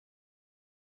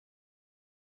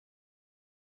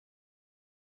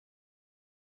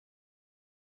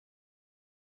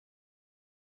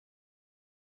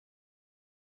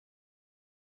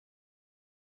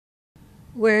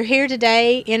We're here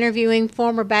today interviewing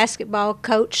former basketball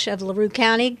coach of LaRue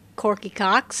County, Corky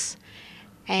Cox.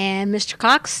 And Mr.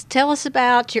 Cox, tell us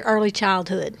about your early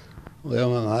childhood.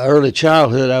 Well, in my early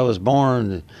childhood, I was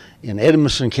born in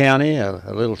Edmondson County, a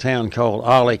little town called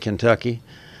Ollie, Kentucky.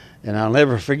 And I'll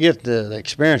never forget the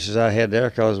experiences I had there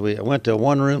because we went to a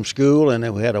one-room school and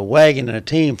then we had a wagon and a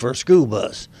team for a school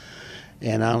bus.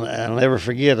 And I'll never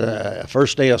forget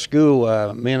first day of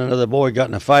school, me and another boy got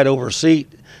in a fight over a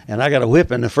seat, and I got a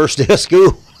whipping the first day of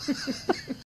school.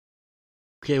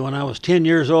 Okay, when I was 10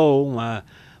 years old, my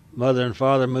mother and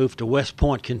father moved to West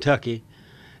Point, Kentucky,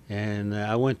 and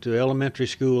I went to elementary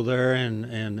school there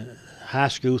and high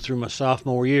school through my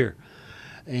sophomore year.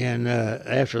 And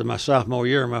after my sophomore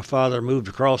year, my father moved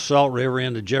across Salt River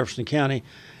into Jefferson County,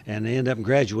 and ended up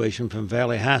graduation from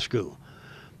Valley High School.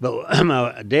 But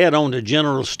my dad owned a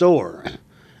general store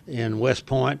in West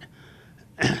Point,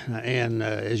 and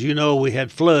as you know, we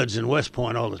had floods in West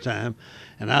Point all the time.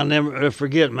 And I'll never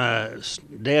forget, my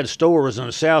dad's store was on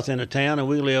the south end of town, and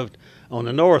we lived on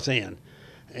the north end.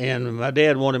 And my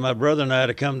dad wanted my brother and I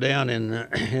to come down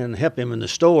and help him in the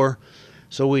store,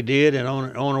 so we did. And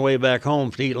on our way back home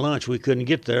to eat lunch, we couldn't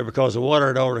get there because the water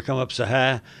had already come up so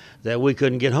high that we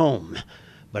couldn't get home.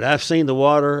 But I've seen the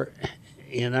water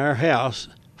in our house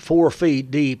 4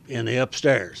 feet deep in the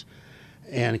upstairs,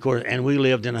 and of course, and we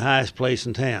lived in the highest place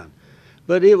in town.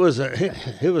 But it was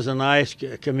a nice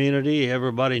community.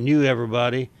 Everybody knew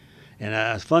everybody, and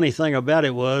a funny thing about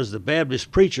it was the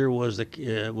Baptist preacher was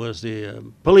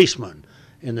the policeman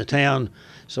in the town,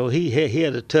 so he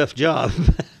had a tough job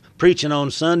preaching on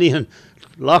Sunday and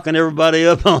locking everybody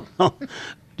up on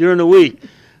during the week.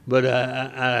 But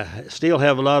I still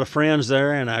have a lot of friends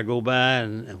there, and I go by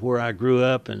and where I grew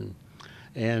up and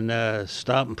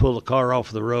stop and pull the car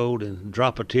off the road and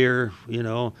drop a tear, you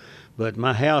know. But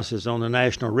my house is on the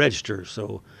National Register,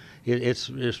 so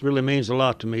it really means a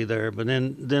lot to me there. But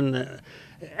then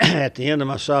at the end of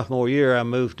my sophomore year, I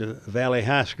moved to Valley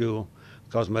High School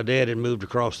because my dad had moved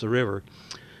across the river,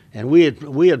 and we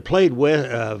had played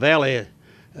Valley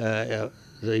the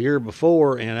year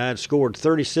before, and I had scored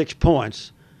 36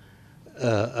 points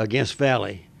against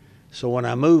Valley. So when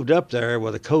I moved up there,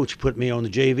 well, the coach put me on the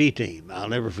JV team. I'll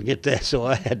never forget that. So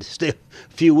I had to stay a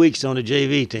few weeks on the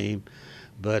JV team.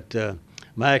 But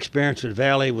my experience at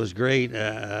Valley was great.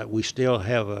 We still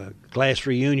have a class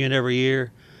reunion every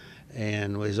year,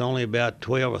 and there's only about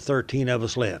 12 or 13 of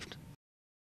us left.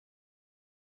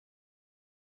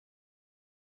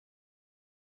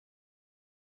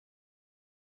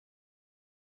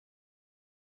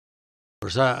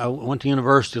 I went to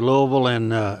University of Louisville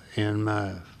in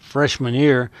my freshman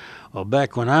year. Well,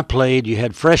 back when I played, you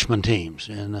had freshman teams,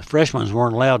 and the freshmen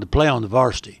weren't allowed to play on the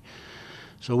varsity.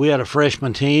 So we had a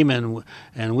freshman team,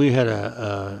 and we had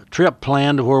a trip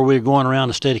planned to where we were going around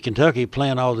the state of Kentucky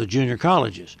playing all the junior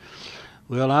colleges.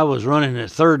 Well, I was running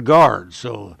at third guard,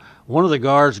 so one of the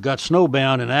guards got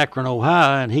snowbound in Akron,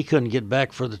 Ohio, and he couldn't get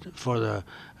back for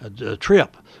the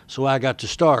trip, so I got to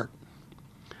start.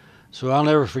 So I'll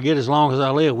never forget, as long as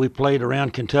I live, we played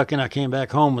around Kentucky, and I came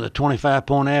back home with a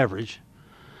 25-point average.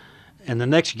 And the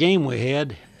next game we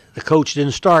had, the coach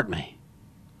didn't start me.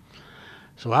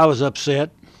 So I was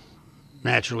upset,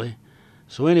 naturally.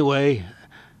 So anyway,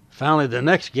 finally the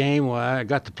next game, well, I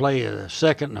got to play a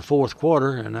second and a fourth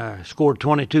quarter, and I scored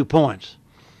 22 points.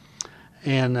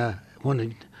 And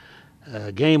when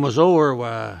the game was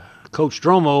over, Coach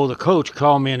Dromo, the coach,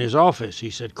 called me in his office. He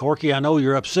said, "Corky, I know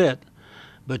you're upset,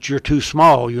 but you're too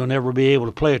small. You'll never be able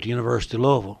to play at the University of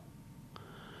Louisville."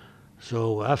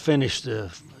 So I finished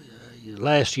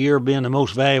last year being the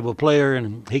most valuable player,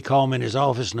 and he called me in his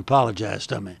office and apologized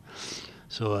to me.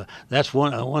 So that's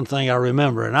one thing I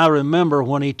remember. And I remember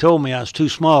when he told me I was too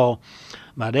small,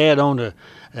 my dad owned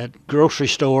that grocery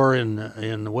store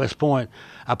in West Point.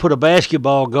 I put a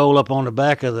basketball goal up on the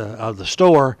back of the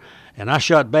store, and I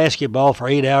shot basketball for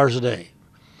 8 hours a day.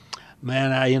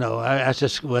 Man, that's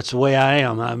the way I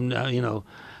am.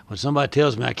 When somebody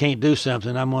tells me I can't do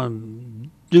something, I'm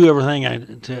going to do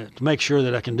everything to make sure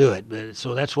that I can do it.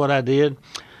 So that's what I did,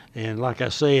 and like I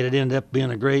say, it ended up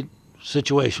being a great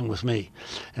situation with me,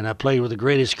 and I played with the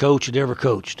greatest coach that ever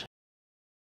coached.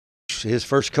 His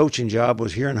first coaching job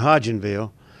was here in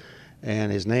Hodgenville,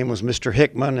 and his name was Mr.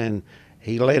 Hickman, and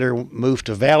he later moved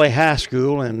to Valley High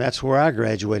School, and that's where I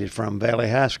graduated from, Valley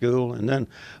High School, and then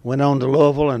went on to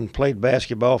Louisville and played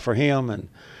basketball for him,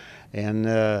 and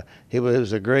it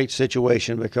was a great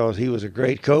situation because he was a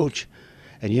great coach.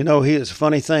 And you know, it's a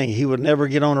funny thing, he would never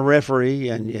get on a referee,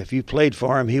 and if you played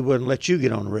for him, he wouldn't let you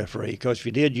get on a referee, because if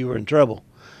you did, you were in trouble.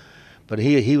 But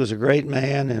he was a great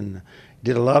man and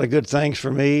did a lot of good things for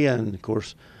me, and of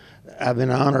course, I've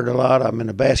been honored a lot. I'm in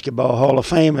the Basketball Hall of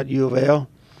Fame at U of L.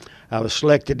 I was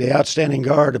selected the outstanding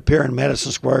guard to appear in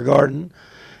Madison Square Garden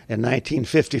in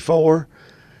 1954.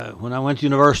 When I went to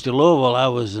University of Louisville, I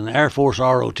was in the Air Force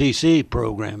ROTC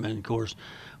program, and of course,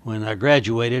 when I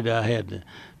graduated, I had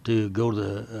to go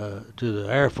to the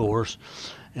Air Force.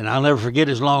 And I'll never forget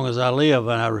as long as I live.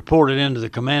 And I reported into the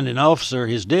commanding officer.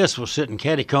 His desk was sitting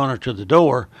catty corner to the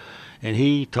door, and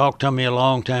he talked to me a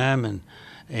long time.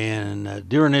 And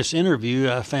during this interview,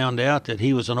 I found out that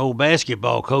he was an old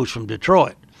basketball coach from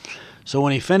Detroit. So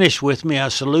when he finished with me, I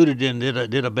saluted and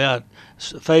did about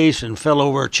face and fell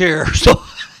over a chair.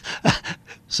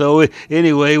 So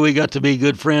anyway, we got to be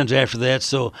good friends after that.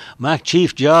 So my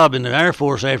chief job in the Air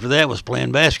Force after that was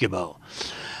playing basketball.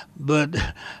 But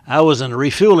I was in the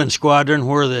refueling squadron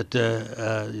where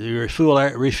you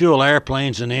refuel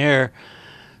airplanes in the air.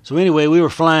 So anyway, we were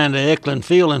flying to Eckland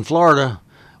Field in Florida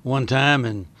one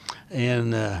time,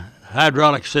 and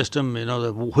hydraulic system,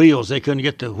 the wheels, they couldn't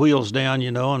get the wheels down,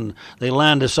 and they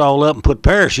lined us all up and put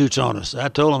parachutes on us. I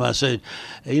told them, I said,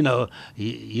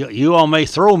 you all may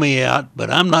throw me out, but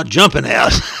I'm not jumping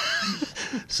out.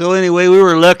 So anyway, we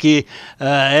were lucky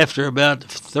after about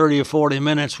 30 or 40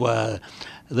 minutes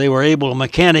they were able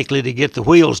mechanically to get the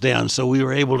wheels down, so we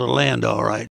were able to land all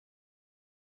right.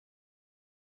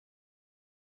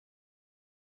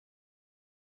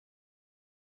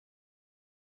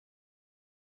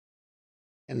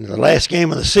 In the last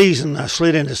game of the season, I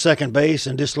slid into second base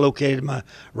and dislocated my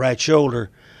right shoulder.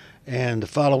 And the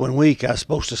following week, I was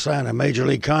supposed to sign a major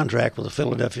league contract with the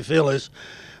Philadelphia Phillies,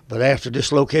 but after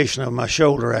dislocation of my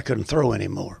shoulder, I couldn't throw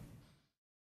anymore.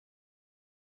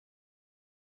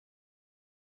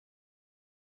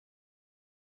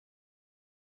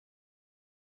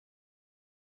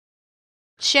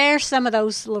 Share some of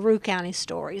those LaRue County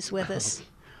stories with us.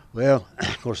 Well,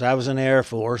 of course, I was in the Air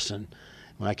Force, and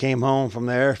when I came home from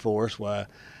the Air Force,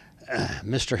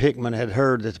 Mr. Hickman had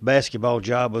heard that the basketball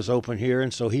job was open here,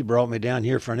 and so he brought me down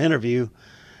here for an interview.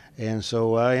 And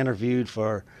so I interviewed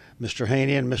for Mr.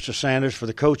 Haney and Mr. Sanders for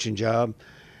the coaching job.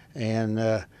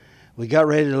 And we got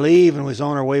ready to leave, and we was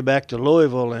on our way back to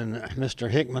Louisville, and Mr.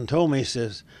 Hickman told me, he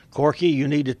says, "Corky, you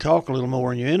need to talk a little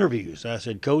more in your interviews." I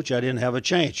said, "Coach, I didn't have a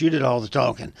chance. You did all the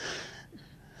talking."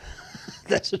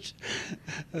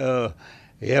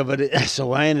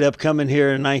 So I ended up coming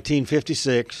here in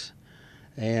 1956,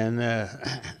 and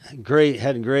had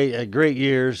great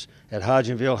years at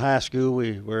Hodgenville High School.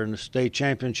 We were in the state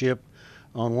championship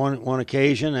on one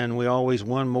occasion, and we always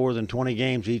won more than 20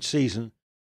 games each season.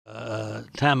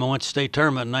 Time I went to state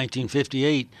tournament in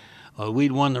 1958,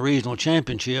 we'd won the regional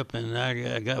championship, and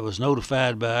I was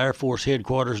notified by Air Force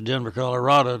headquarters in Denver,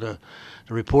 Colorado, to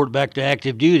report back to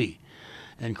active duty.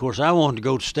 And of course, I wanted to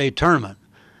go to state tournament.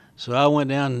 So I went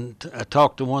down and I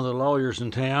talked to one of the lawyers in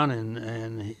town,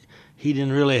 and he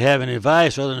didn't really have any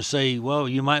advice other than say, well,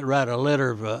 you might write a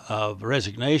letter of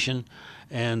resignation,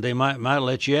 and they might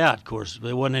let you out. Of course,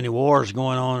 there wasn't any wars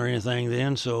going on or anything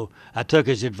then, so I took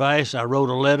his advice. I wrote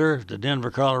a letter to Denver,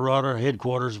 Colorado,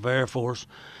 headquarters of Air Force,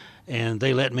 and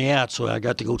they let me out, so I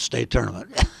got to go to state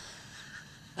tournament.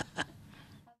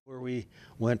 Where we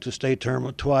went to state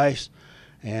tournament twice.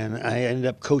 And I ended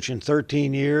up coaching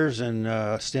 13 years and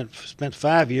spent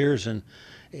 5 years in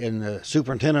the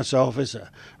superintendent's office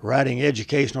writing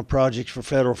educational projects for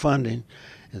federal funding.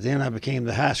 And then I became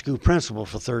the high school principal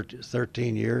for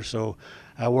 13 years, so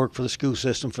I worked for the school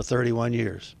system for 31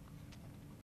 years.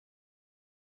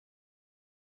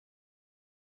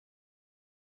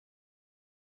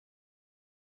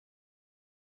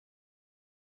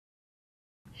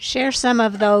 Share some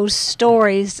of those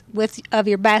stories of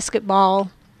your basketball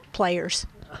players.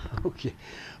 Okay.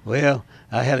 Well,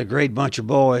 I had a great bunch of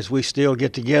boys. We still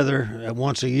get together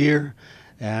once a year,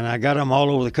 and I got them all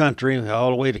over the country,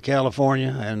 all the way to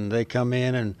California, and they come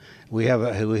in, and we have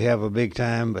a big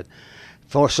time. But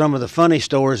for some of the funny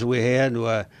stories we had,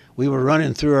 we were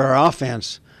running through our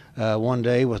offense one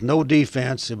day with no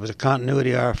defense. It was a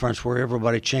continuity offense where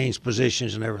everybody changed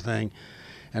positions and everything.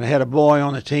 And I had a boy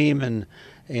on the team, and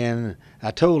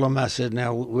I told him, I said,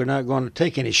 now, we're not going to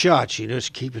take any shots. You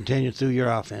just keep continuing through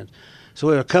your offense. So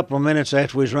a couple of minutes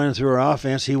after we was running through our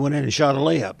offense, he went in and shot a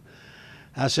layup.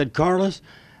 I said, "Carlos,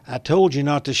 I told you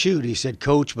not to shoot." He said,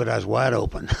 "Coach, but I was wide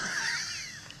open."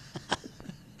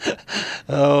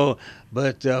 Oh,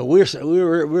 but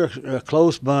we're a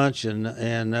close bunch, and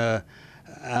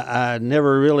I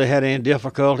never really had any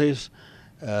difficulties.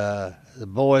 The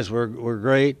boys were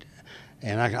great.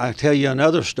 And I tell you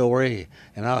another story,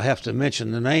 and I'll have to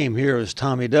mention the name here, is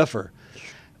Tommy Duffer.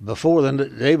 The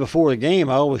day before the game,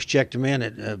 I always checked them in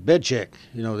at bed check.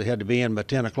 They had to be in by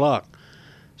 10 o'clock.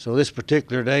 So this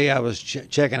particular day I was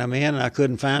checking them in, and I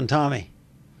couldn't find Tommy.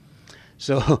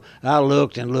 So I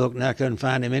looked and looked, and I couldn't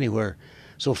find him anywhere.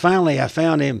 So finally I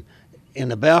found him in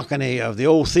the balcony of the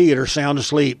old theater, sound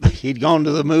asleep. He'd gone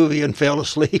to the movie and fell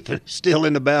asleep, and still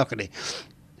in the balcony.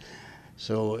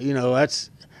 So, you know, that's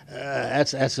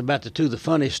about the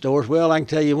funniest stories. Well, I can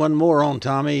tell you one more on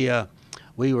Tommy.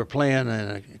 We were playing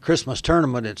a Christmas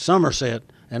tournament at Somerset,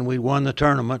 and we won the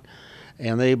tournament.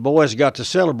 And the boys got to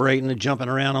celebrating and jumping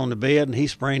around on the bed, and he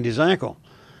sprained his ankle.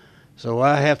 So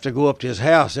I have to go up to his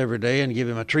house every day and give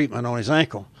him a treatment on his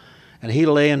ankle. And he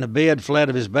lay in the bed flat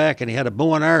of his back, and he had a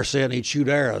bow and arrow set, and he'd shoot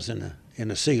arrows in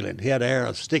the ceiling. He had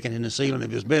arrows sticking in the ceiling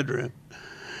of his bedroom.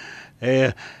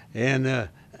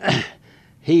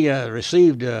 He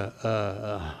received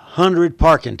 100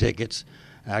 parking tickets.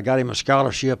 I got him a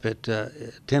scholarship at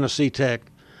Tennessee Tech,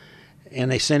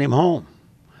 and they sent him home.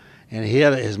 And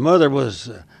his mother was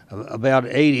about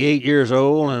 88 years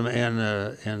old,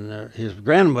 and his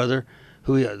grandmother,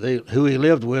 who he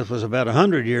lived with, was about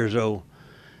 100 years old.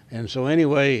 And so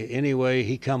anyway,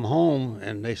 he come home,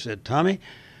 and they said, "Tommy,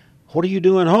 what are you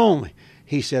doing home?"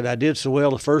 He said, "I did so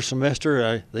well the first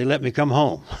semester, they let me come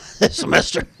home this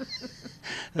semester."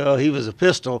 Oh, he was a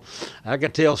pistol. I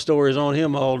could tell stories on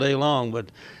him all day long, but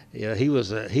yeah, he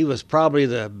was probably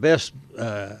the best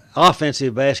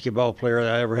offensive basketball player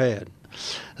that I ever had.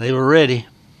 They were ready.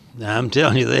 I'm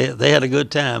telling you, they had a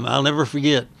good time. I'll never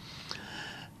forget.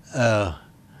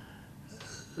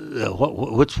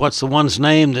 What's the one's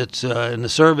name that's in the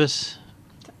service?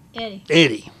 Eddie.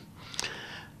 Eddie.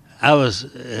 I was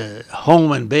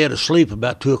home in bed asleep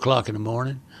about 2 o'clock in the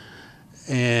morning,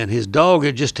 and his dog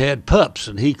had just had pups,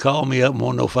 and he called me up and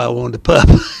wanted to know if I wanted a pup.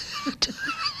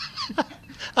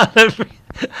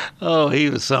 Oh, he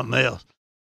was something else.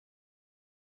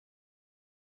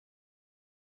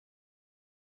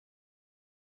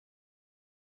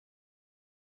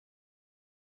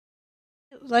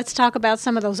 Let's talk about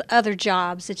some of those other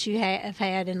jobs that you have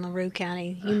had in LaRue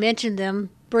County. You mentioned them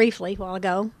briefly a while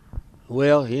ago.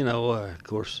 Well, you know, of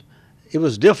course, it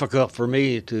was difficult for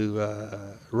me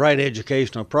to write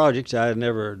educational projects. I had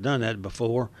never done that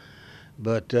before.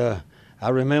 But I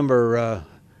remember a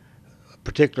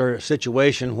particular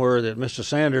situation where that Mr.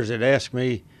 Sanders had asked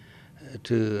me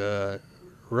to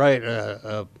write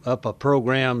up a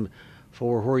program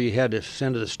for where you had to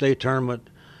send to the state tournament,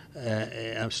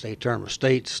 state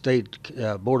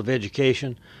Board of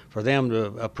Education, for them to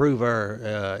approve our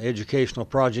educational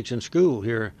projects in school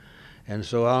here. And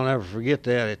so I'll never forget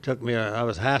that. It took me, I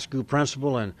was a high school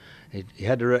principal, and he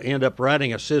had to end up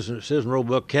writing a Citizen Roll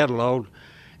Book catalog,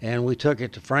 and we took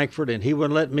it to Frankfurt, and he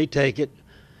wouldn't let me take it.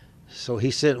 So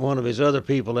he sent one of his other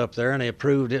people up there, and they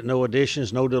approved it, no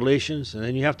additions, no deletions, and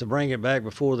then you have to bring it back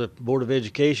before the Board of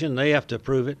Education. They have to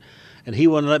approve it, and he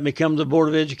wouldn't let me come to the Board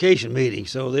of Education meeting.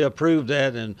 So they approved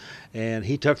that, and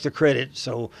he took the credit.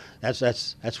 So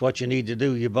that's what you need to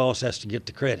do. Your boss has to get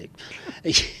the credit.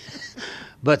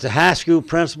 But the high school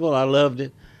principal, I loved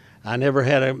it. I never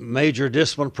had a major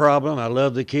discipline problem. I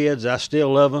love the kids. I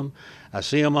still love them. I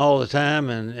see them all the time,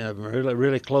 and I'm really,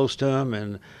 really close to them.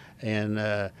 And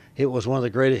it was one of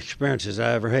the greatest experiences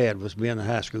I ever had, was being a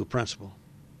high school principal.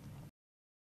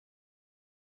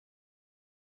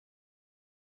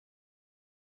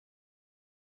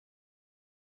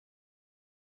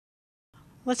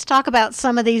 Let's talk about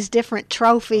some of these different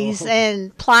trophies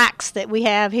and plaques that we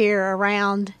have here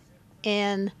around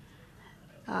in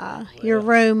your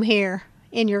room here,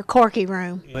 in your Corky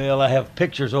room. Well, I have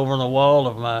pictures over on the wall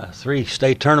of my 3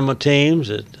 state tournament teams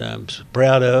that I'm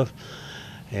proud of.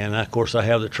 And, of course, I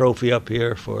have the trophy up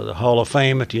here for the Hall of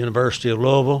Fame at the University of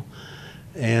Louisville.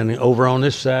 And over on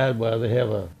this side, well, they have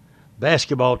a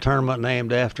basketball tournament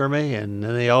named after me, and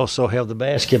then they also have the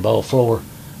basketball floor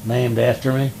named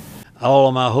after me. All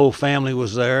of my whole family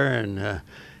was there, and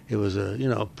it was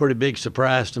a pretty big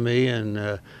surprise to me, and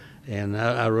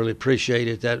I really appreciate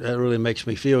it. That really makes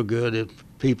me feel good if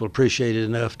people appreciate it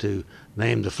enough to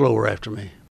name the floor after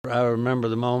me. I remember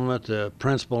the moment the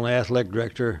principal and athletic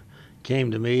director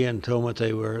came to me and told me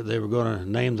that they were going to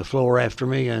name the floor after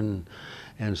me, and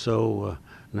so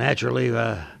naturally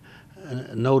I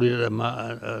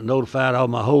notified all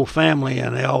my whole family,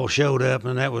 and they all showed up,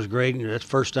 and that was great. And that's the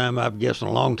first time, I've guessed, in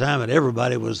a long time that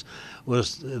everybody was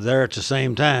there at the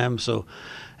same time. So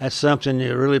that's something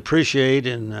you really appreciate.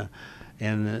 And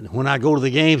when I go to the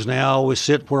games now, I always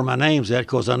sit where my name's at,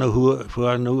 because I know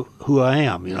who I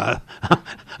am. You know,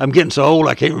 I'm getting so old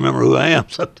I can't remember who I am.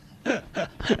 So.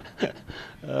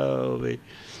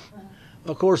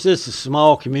 Of course, this is a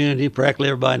small community. Practically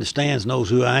everybody in the stands knows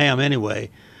who I am anyway.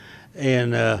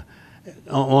 And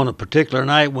on a particular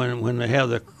night when they have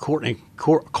the Corky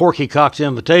Cox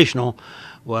Invitational,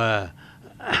 why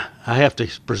I have to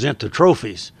present the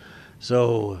trophies.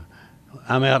 So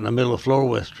I'm out in the middle of the floor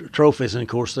with trophies, and of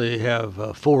course they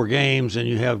have 4 games, and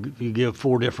you give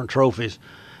 4 different trophies,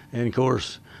 and of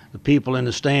course the people in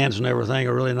the stands and everything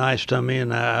are really nice to me,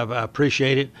 and I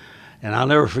appreciate it. And I'll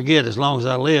never forget, as long as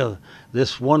I live,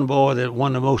 this one boy that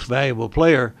won the most valuable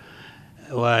player,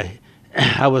 why,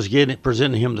 I was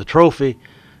presenting him the trophy,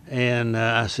 and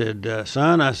I said,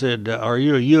 son, I said, are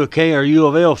you a UK or U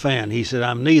of L fan? He said,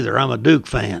 I'm neither. I'm a Duke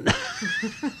fan.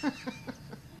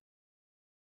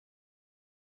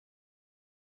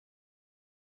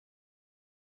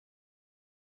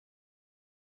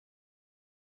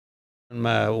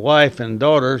 My wife and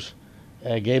daughters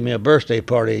gave me a birthday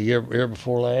party a year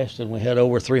before last, and we had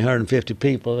over 350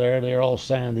 people there. They're all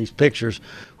signing these pictures,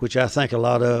 which I think a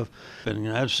lot of. And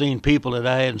I've seen people that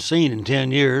I hadn't seen in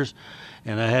 10 years,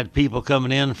 and I had people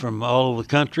coming in from all over the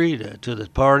country to the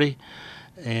party,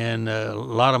 and a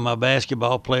lot of my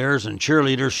basketball players and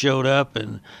cheerleaders showed up,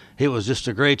 and it was just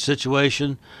a great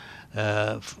situation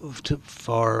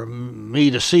for me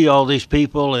to see all these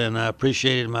people, and I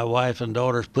appreciated my wife and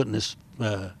daughters putting this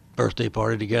birthday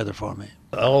party together for me.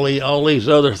 All these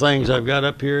other things I've got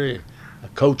up here,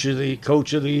 coach of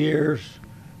the years,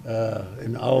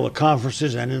 in all the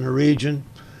conferences and in the region.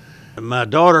 My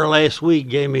daughter last week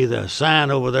gave me the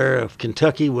sign over there of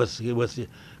Kentucky with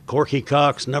Corky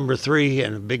Cox #3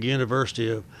 and a big University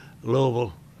of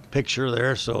Louisville picture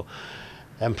there, so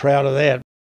I'm proud of that.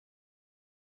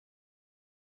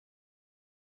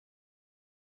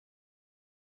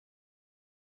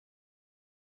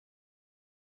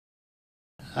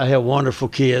 I have wonderful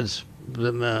kids.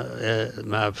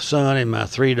 My son and my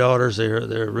 3 daughters,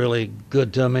 they're really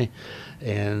good to me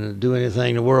and do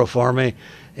anything in the world for me.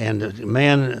 And the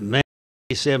man,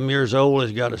 7 years old,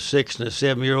 has got a 6 and a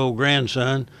 7-year-old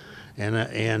grandson.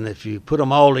 And if you put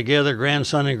them all together,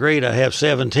 grandson and great, I have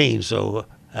 17. So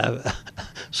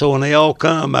so when they all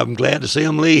come, I'm glad to see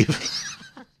them leave.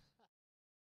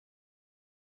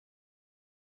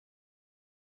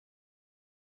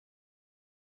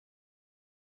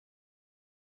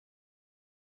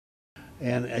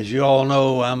 And as you all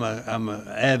know, I'm an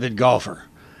avid golfer.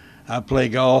 I play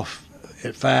golf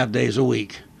at 5 days a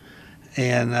week,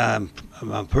 and I'm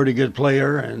a pretty good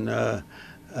player. And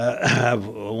I've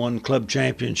won club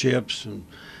championships, and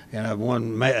I've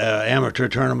won amateur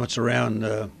tournaments around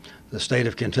the state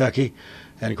of Kentucky.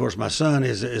 And of course, my son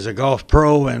is a golf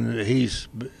pro, and he's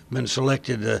been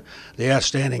selected the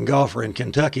outstanding golfer in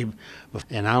Kentucky.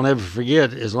 And I'll never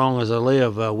forget, as long as I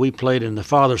live, we played in the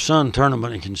father-son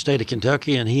tournament in the state of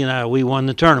Kentucky, and he and we won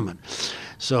the tournament.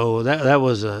 So that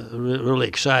was a really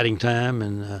exciting time,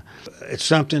 and it's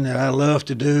something that I love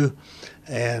to do.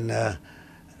 And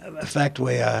in fact,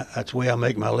 that's the way I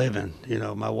make my living. You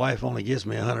know, my wife only gives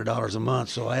me $100 a month,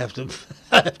 so I have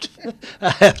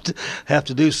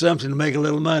to do something to make a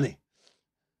little money.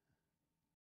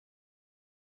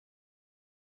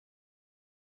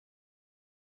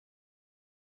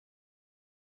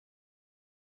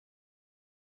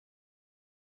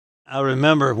 I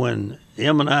remember when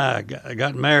Em and I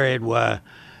got married.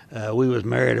 We was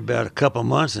married about a couple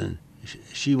months, and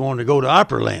she wanted to go to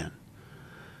Opryland.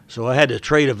 So I had to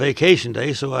trade a vacation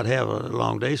day so I'd have a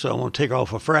long day. So I want to take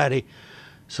off a Friday.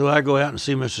 So I go out and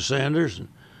see Mr. Sanders, and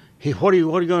what are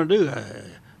you going to do? I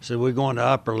said, we're going to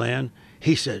Opryland.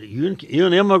 He said, you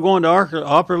and Em are going to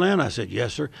Opryland? I said,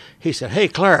 yes, sir. He said, hey,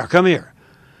 Clara, come here.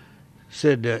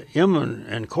 Said, Em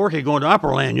and Corky going to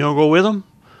Opryland. You want to go with them?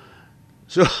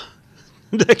 So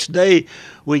next day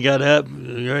we got up,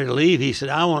 ready to leave. He said,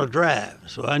 I want to drive.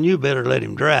 So I knew better to let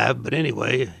him drive. But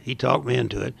anyway, he talked me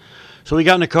into it. So we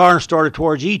got in the car and started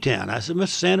towards E-Town. I said, Mr.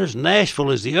 Sanders, Nashville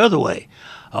is the other way.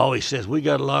 Oh, he says, we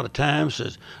got a lot of time.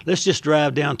 Says, let's just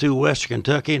drive down through western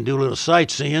Kentucky and do a little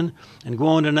sightseeing and go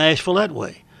on to Nashville that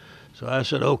way. So I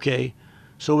said, okay.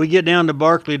 So we get down to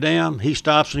Barkley Dam. He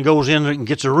stops and goes in and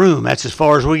gets a room. That's as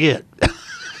far as we get.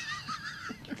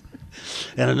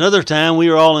 And another time we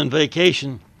were all in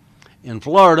vacation in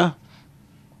Florida,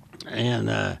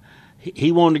 and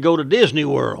he wanted to go to Disney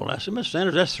World. I said, Mr.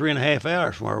 Sanders, that's 3.5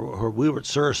 hours from where we were at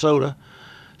Sarasota.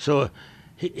 So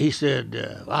he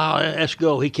said, oh, let's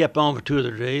go. He kept on for 2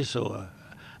 other days. So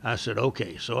I said,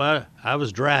 okay. So I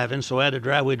was driving, so I had to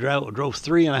drive. We drove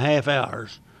 3.5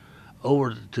 hours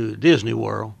over to Disney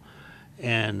World,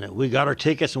 and we got our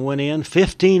tickets and went in.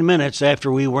 15 minutes after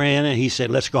we were in, and he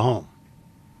said, let's go home.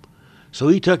 So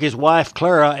he took his wife,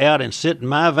 Clara, out and sit in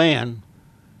my van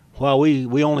while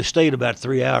we only stayed about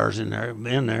 3 hours in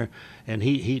there, and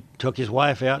he took his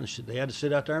wife out, and they had to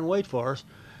sit out there and wait for us.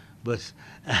 But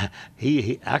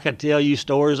I could tell you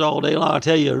stories all day long. I'll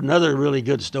tell you another really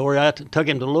good story. I took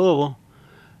him to Louisville,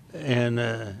 and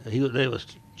they was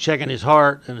checking his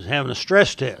heart and was having a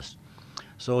stress test.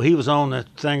 So he was on that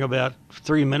thing about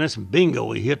 3 minutes, and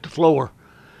bingo, he hit the floor.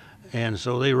 And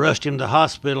so they rushed him to the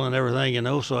hospital and everything,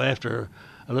 So after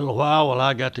a little while, well,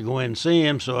 I got to go in and see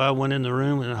him. So I went in the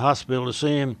room in the hospital to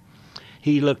see him.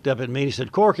 He looked up at me and he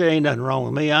said, "Corky, ain't nothing wrong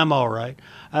with me. I'm all right."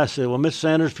 I said, "Well, Miss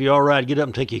Sanders, if you're all right, get up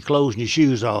and take your clothes and your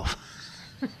shoes off."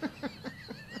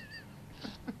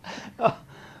 Oh,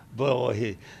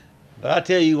 boy, but I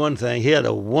tell you one thing, he had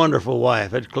a wonderful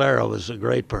wife. Ed Clara was a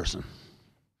great person.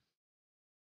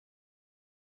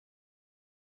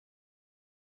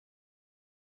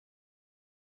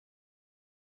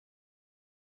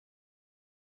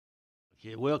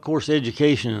 Yeah, well, of course,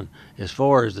 education, as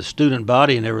far as the student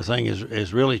body and everything,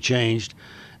 is really changed.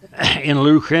 In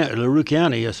LaRue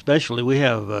County, especially, we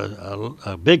have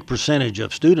a big percentage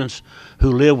of students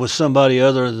who live with somebody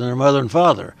other than their mother and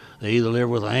father. They either live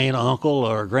with an aunt, uncle,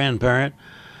 or a grandparent.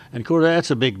 And, of course,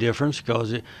 that's a big difference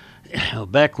because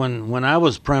back when I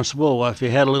was principal, well, if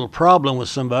you had a little problem with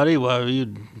somebody, well,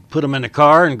 you'd put them in the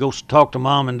car and go talk to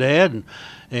mom and dad,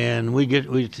 and we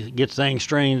get things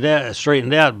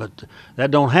straightened out. But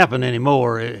that don't happen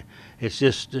anymore. It's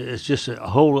just a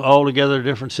whole altogether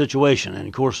different situation. And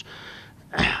of course,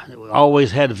 we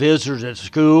always had visitors at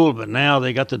school, but now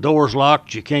they got the doors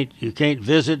locked. You can't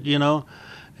visit. You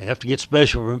have to get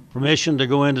special permission to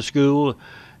go into school,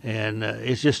 and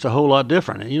it's just a whole lot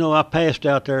different. And I passed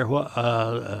out there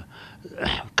a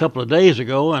couple of days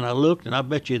ago, and I looked, and I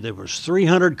bet you there was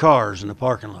 300 cars in the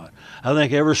parking lot. I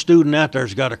think every student out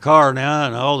there's got a car now,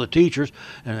 and all the teachers.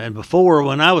 And before,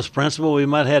 when I was principal, we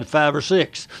might have had 5 or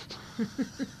 6.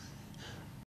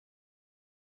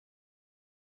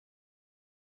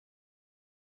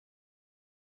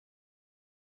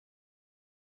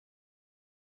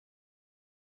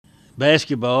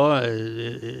 Basketball,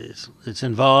 it's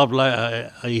involved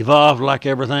evolved like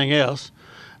everything else.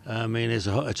 I mean, it's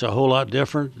a whole lot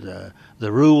different.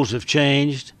 The rules have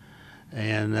changed,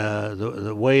 and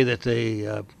the way that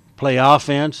they play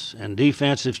offense and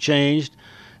defense have changed,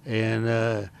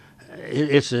 and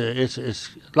it's a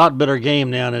lot better game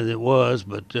now than it was.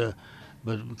 But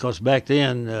because back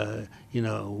then,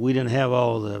 we didn't have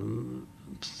all the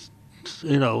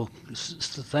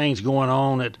things going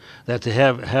on that they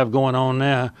have going on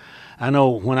now. I know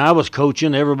when I was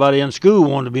coaching, everybody in school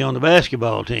wanted to be on the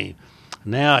basketball team.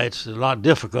 Now it's a lot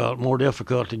more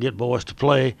difficult to get boys to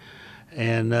play.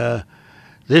 And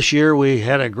this year we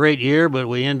had a great year, but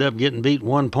we ended up getting beat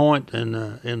 1 point in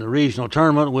the regional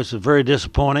tournament, which is very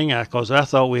disappointing because I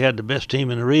thought we had the best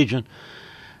team in the region.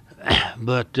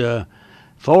 But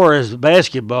far as the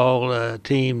basketball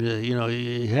team,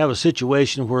 you have a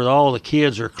situation where all the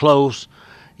kids are close,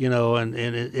 and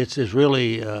it's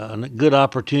really a good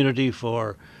opportunity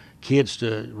for kids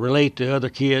to relate to other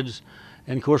kids.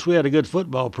 And, of course, we had a good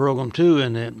football program, too.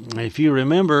 And if you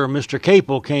remember, Mr.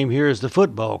 Capel came here as the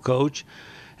football coach,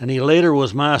 and he later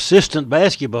was my assistant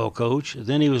basketball coach.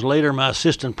 Then he was later my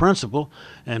assistant principal,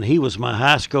 and he was my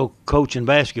high school coach in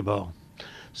basketball.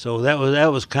 So that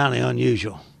was kind of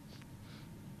unusual.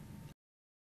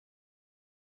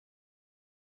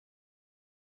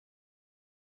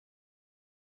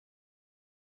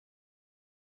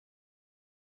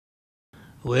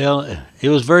 Well, it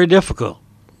was very difficult.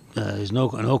 There's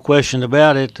no question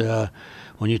about it.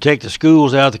 When you take the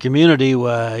schools out of the community,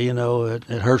 why,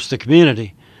 it hurts the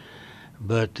community.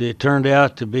 But it turned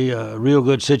out to be a real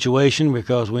good situation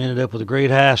because we ended up with a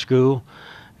great high school.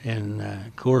 And,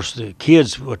 of course, the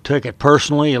kids took it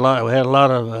personally. We had a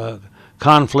lot of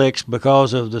conflicts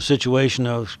because of the situation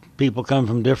of people coming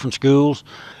from different schools.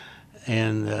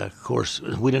 And, of course,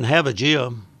 we didn't have a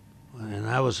gym. And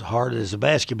I was hard as a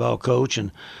basketball coach,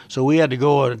 and so we had to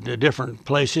go to different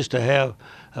places to have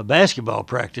a basketball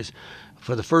practice.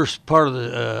 For the first part of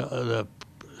the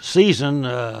season,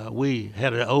 we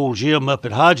had an old gym up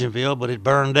at Hodgenville, but it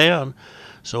burned down.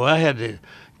 So I had to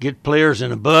get players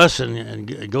in a bus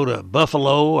and go to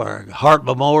Buffalo or Hart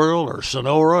Memorial or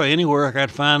Sonora, anywhere I could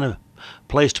find a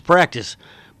place to practice.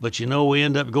 But we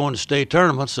ended up going to state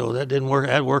tournaments, so that didn't work.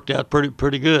 That worked out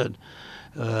pretty good.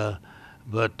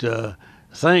 But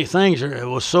things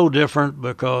was so different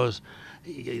because,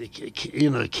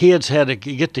 the kids had to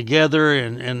get together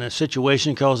in a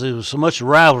situation because there was so much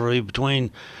rivalry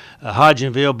between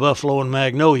Hodgenville, Buffalo, and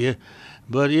Magnolia.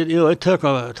 But it took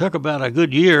about a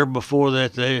good year before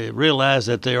that they realized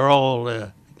that they were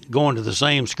all going to the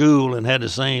same school and had the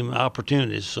same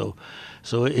opportunities. So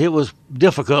it was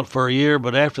difficult for a year,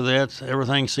 but after that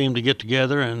everything seemed to get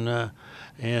together, and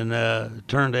And it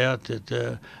turned out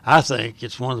that I think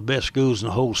it's one of the best schools in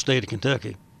the whole state of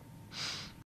Kentucky.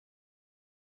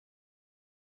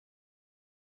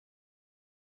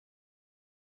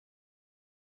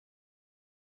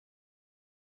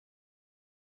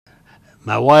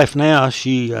 My wife now,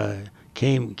 she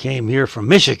came here from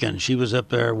Michigan. She was up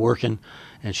there working,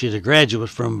 and she's a graduate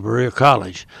from Berea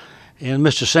College. And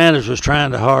Mr. Sanders was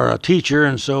trying to hire a teacher,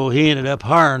 and so he ended up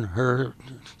hiring her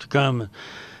to come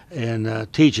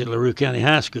and teach at LaRue County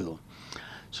High School.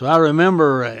 So I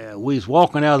remember we was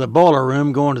walking out of the boiler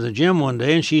room going to the gym one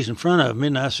day, and she's in front of me,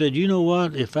 and I said, you know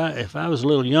what, if I was a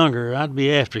little younger, I'd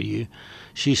be after you.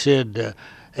 She said,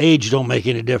 age don't make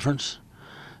any difference.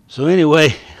 So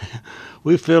anyway,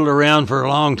 we fiddled around for a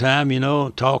long time, you know,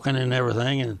 talking and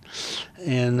everything,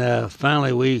 and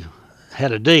finally we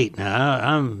had a date. Now,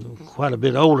 I'm quite a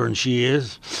bit older than she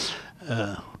is.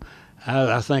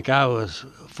 I think I was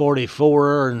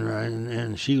 44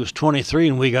 and she was 23,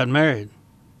 and we got married.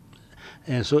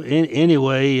 And so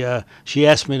anyway, she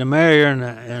asked me to marry her,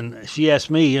 and she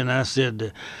asked me, and I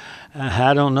said,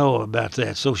 I don't know about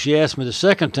that. So she asked me the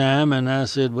second time, and I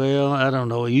said, well, I don't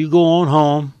know. You go on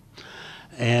home.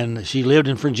 And she lived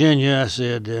in Virginia. I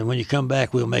said, when you come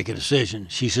back, we'll make a decision.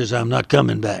 She says, I'm not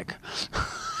coming back.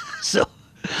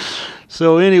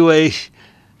 So anyway,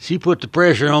 she put the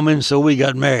pressure on me, and so we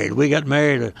got married. We got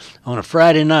married on a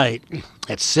Friday night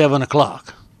at 7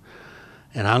 o'clock.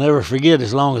 And I'll never forget,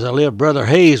 as long as I live, Brother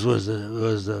Hayes was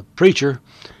the preacher,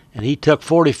 and he took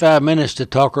 45 minutes to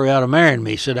talk her out of marrying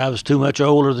me. He said I was too much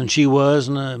older than she was,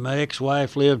 and my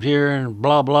ex-wife lived here, and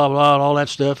blah, blah, blah, all that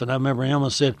stuff. And I remember Emma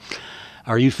said,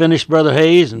 are you finished, Brother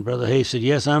Hayes? And Brother Hayes said,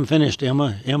 yes, I'm finished,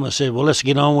 Emma. Emma said, well, let's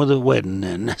get on with the wedding.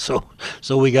 And so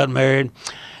we got married.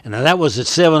 And that was at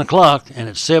 7 o'clock, and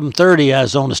at 7:30 I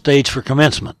was on the stage for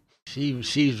commencement.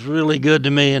 She's really good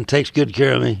to me and takes good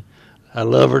care of me. I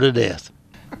love her to death.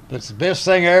 But it's the best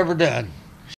thing I ever done.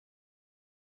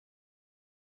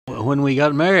 When we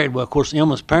got married, well, of course,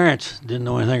 Emma's parents didn't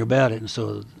know anything about it, and so,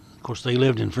 of course, they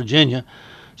lived in Virginia.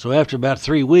 So after about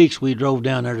 3 weeks, we drove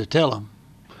down there to tell them.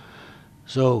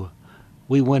 So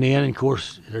we went in, and of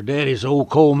course, her daddy's an old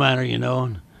coal miner, you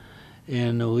know,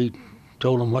 and we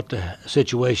told him what the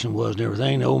situation was and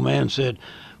everything. The old man said,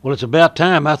 well, it's about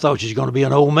time. I thought she was going to be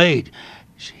an old maid.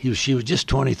 She was just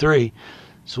 23.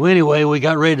 So anyway, we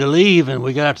got ready to leave, and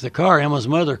we got out to the car. Emma's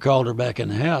mother called her back in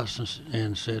the house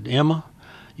and said, Emma,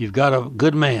 you've got a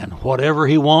good man. Whatever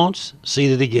he wants, see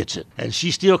that he gets it. And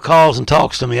she still calls and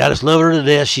talks to me. I just love her to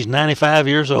death. She's 95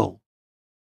 years old.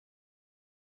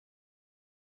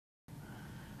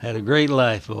 Had a great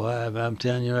life, boy. I'm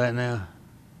telling you right now.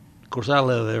 Of course, I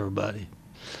love everybody.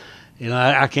 You know,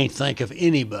 I can't think of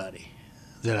anybody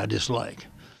that I dislike.